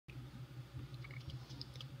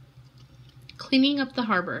Cleaning up the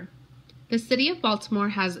harbor. The city of Baltimore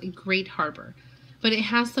has a great harbor, but it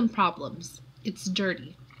has some problems. It's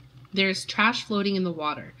dirty. There's trash floating in the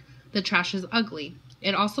water. The trash is ugly.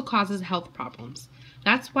 It also causes health problems.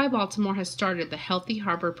 That's why Baltimore has started the Healthy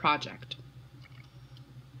Harbor Project.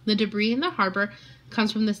 The debris in the harbor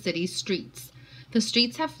comes from the city's streets. The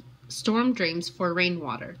streets have storm drains for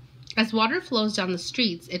rainwater. As water flows down the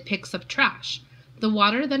streets, it picks up trash. The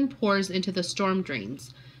water then pours into the storm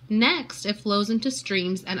drains. Next, it flows into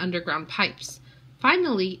streams and underground pipes.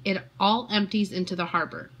 Finally, it all empties into the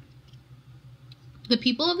harbor. The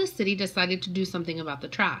people of the city decided to do something about the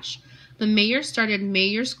trash. The mayor started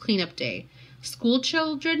Mayor's Cleanup Day. School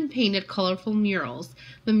children painted colorful murals.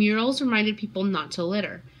 The murals reminded people not to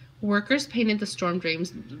litter. Workers painted the storm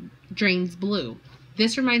drains blue.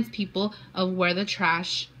 This reminds people of where the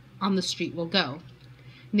trash on the street will go.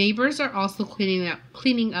 Neighbors are also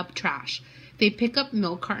cleaning up trash. They pick up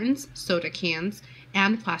milk cartons, soda cans,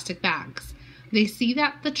 and plastic bags. They see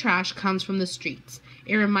that the trash comes from the streets.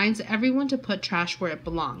 It reminds everyone to put trash where it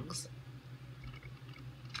belongs.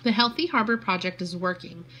 The Healthy Harbor Project is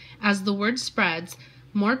working. As the word spreads,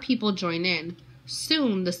 more people join in.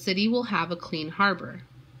 Soon, the city will have a clean harbor.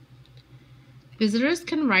 Visitors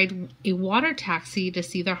can ride a water taxi to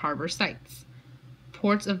see the harbor sights.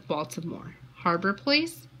 Ports of Baltimore: Harbor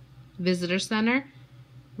Place, Visitor Center,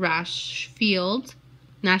 Rash Field,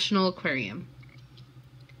 National Aquarium.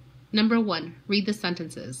 Number 1. Read the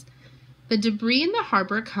sentences. The debris in the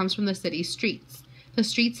harbor comes from the city's streets. The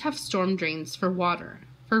streets have storm drains for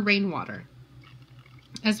rainwater.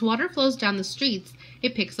 As water flows down the streets,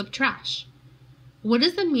 it picks up trash. What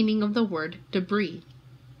is the meaning of the word debris?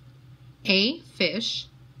 A. Fish.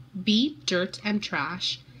 B. Dirt and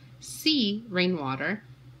trash. C. Rainwater.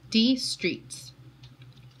 D. Streets.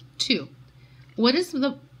 2. What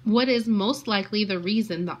is most likely the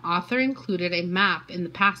reason the author included a map in the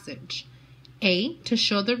passage? A. To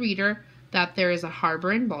show the reader that there is a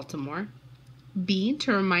harbor in Baltimore. B.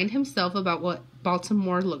 To remind himself about what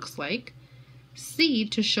Baltimore looks like. C.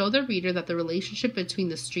 To show the reader that the relationship between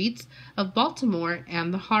the streets of Baltimore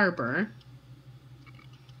and the harbor.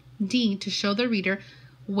 D. To show the reader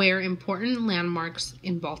where important landmarks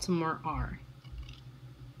in Baltimore are.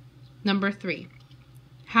 Number 3.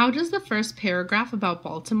 How does the first paragraph about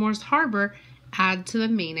Baltimore's harbor add to the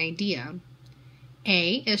main idea?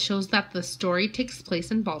 A. It shows that the story takes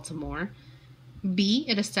place in Baltimore. B.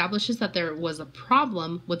 It establishes that there was a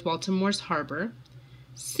problem with Baltimore's harbor.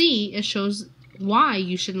 C. It shows why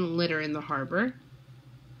you shouldn't litter in the harbor.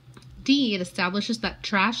 D. It establishes that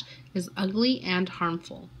trash is ugly and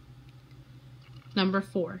harmful. Number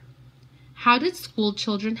 4. How did school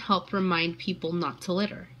children help remind people not to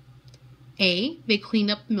litter? A. They clean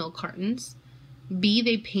up milk cartons. B.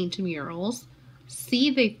 They paint murals. C.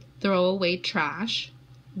 They throw away trash.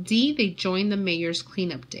 D. They join the mayor's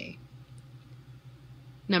cleanup day.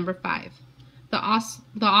 Number 5. The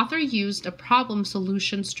author used a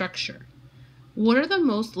problem-solution structure. What are the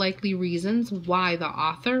most likely reasons why the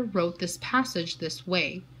author wrote this passage this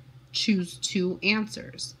way? Choose 2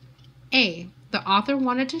 answers. A. The author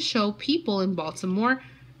wanted to show people in Baltimore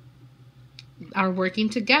are working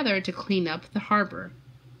together to clean up the harbor.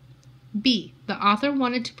 B. The author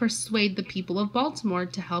wanted to persuade the people of Baltimore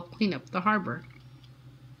to help clean up the harbor.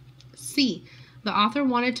 C. The author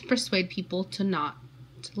wanted to persuade people to not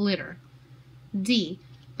litter. D.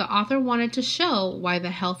 The author wanted to show why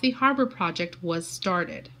the Healthy Harbor Project was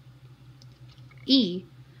started. E.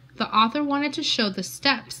 The author wanted to show the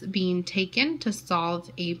steps being taken to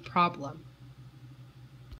solve a problem.